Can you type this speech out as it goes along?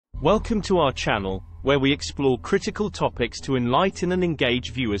Welcome to our channel, where we explore critical topics to enlighten and engage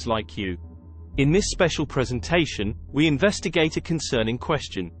viewers like you. In this special presentation, we investigate a concerning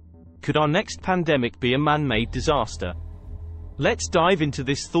question. Could our next pandemic be a man-made disaster? Let's dive into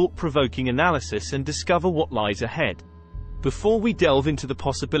this thought-provoking analysis and discover what lies ahead. Before we delve into the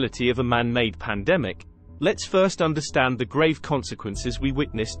possibility of a man-made pandemic, let's first understand the grave consequences we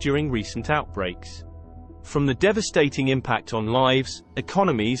witnessed during recent outbreaks. From the devastating impact on lives,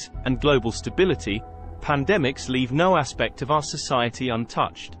 economies, and global stability, pandemics leave no aspect of our society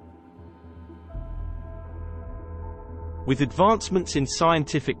untouched. With advancements in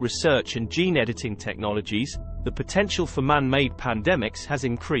scientific research and gene editing technologies, the potential for man-made pandemics has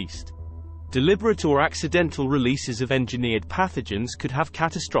increased. Deliberate or accidental releases of engineered pathogens could have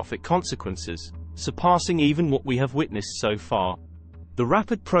catastrophic consequences, surpassing even what we have witnessed so far. The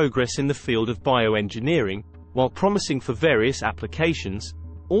rapid progress in the field of bioengineering, while promising for various applications,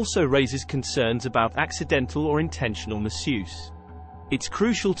 also raises concerns about accidental or intentional misuse. It's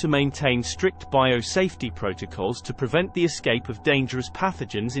crucial to maintain strict biosafety protocols to prevent the escape of dangerous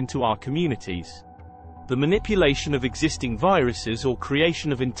pathogens into our communities. The manipulation of existing viruses or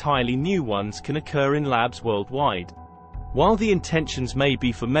creation of entirely new ones can occur in labs worldwide. While the intentions may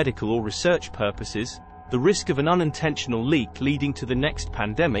be for medical or research purposes, the risk of an unintentional leak leading to the next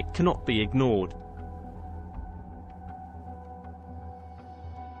pandemic cannot be ignored.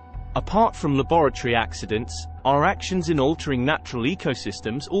 Apart from laboratory accidents, our actions in altering natural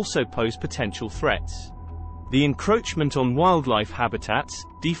ecosystems also pose potential threats. The encroachment on wildlife habitats,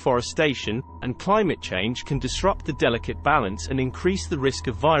 deforestation, and climate change can disrupt the delicate balance and increase the risk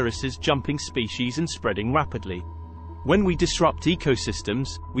of viruses jumping species and spreading rapidly. When we disrupt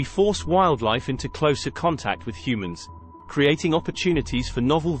ecosystems, we force wildlife into closer contact with humans, creating opportunities for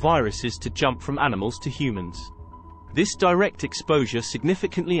novel viruses to jump from animals to humans. This direct exposure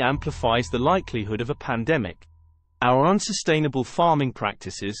significantly amplifies the likelihood of a pandemic. Our unsustainable farming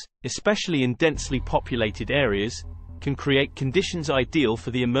practices, especially in densely populated areas, can create conditions ideal for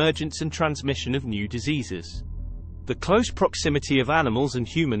the emergence and transmission of new diseases. The close proximity of animals and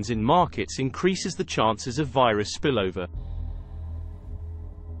humans in markets increases the chances of virus spillover.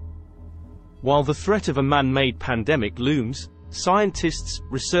 While the threat of a man-made pandemic looms, scientists,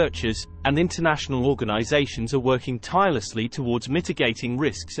 researchers, and international organizations are working tirelessly towards mitigating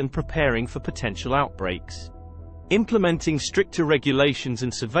risks and preparing for potential outbreaks. Implementing stricter regulations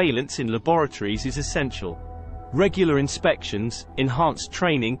and surveillance in laboratories is essential. Regular inspections, enhanced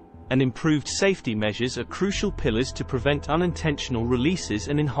training, and improved safety measures are crucial pillars to prevent unintentional releases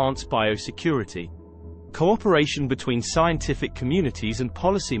and enhance biosecurity. Cooperation between scientific communities and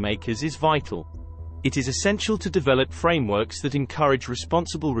policymakers is vital. It is essential to develop frameworks that encourage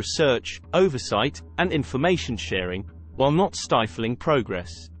responsible research, oversight, and information sharing, while not stifling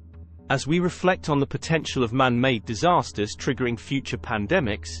progress. As we reflect on the potential of man-made disasters triggering future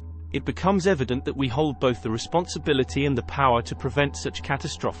pandemics, it becomes evident that we hold both the responsibility and the power to prevent such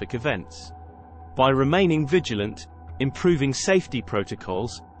catastrophic events. By remaining vigilant, improving safety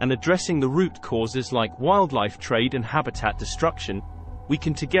protocols, and addressing the root causes like wildlife trade and habitat destruction, we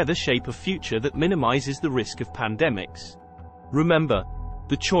can together shape a future that minimizes the risk of pandemics. Remember,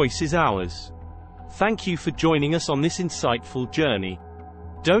 the choice is ours. Thank you for joining us on this insightful journey.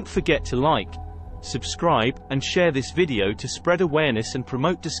 Don't forget to like, subscribe, and share this video to spread awareness and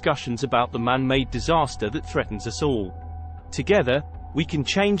promote discussions about the man-made disaster that threatens us all. Together, we can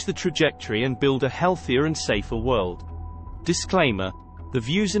change the trajectory and build a healthier and safer world. Disclaimer: the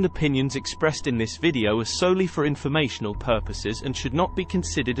views and opinions expressed in this video are solely for informational purposes and should not be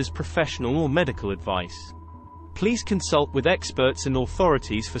considered as professional or medical advice. Please consult with experts and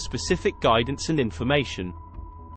authorities for specific guidance and information.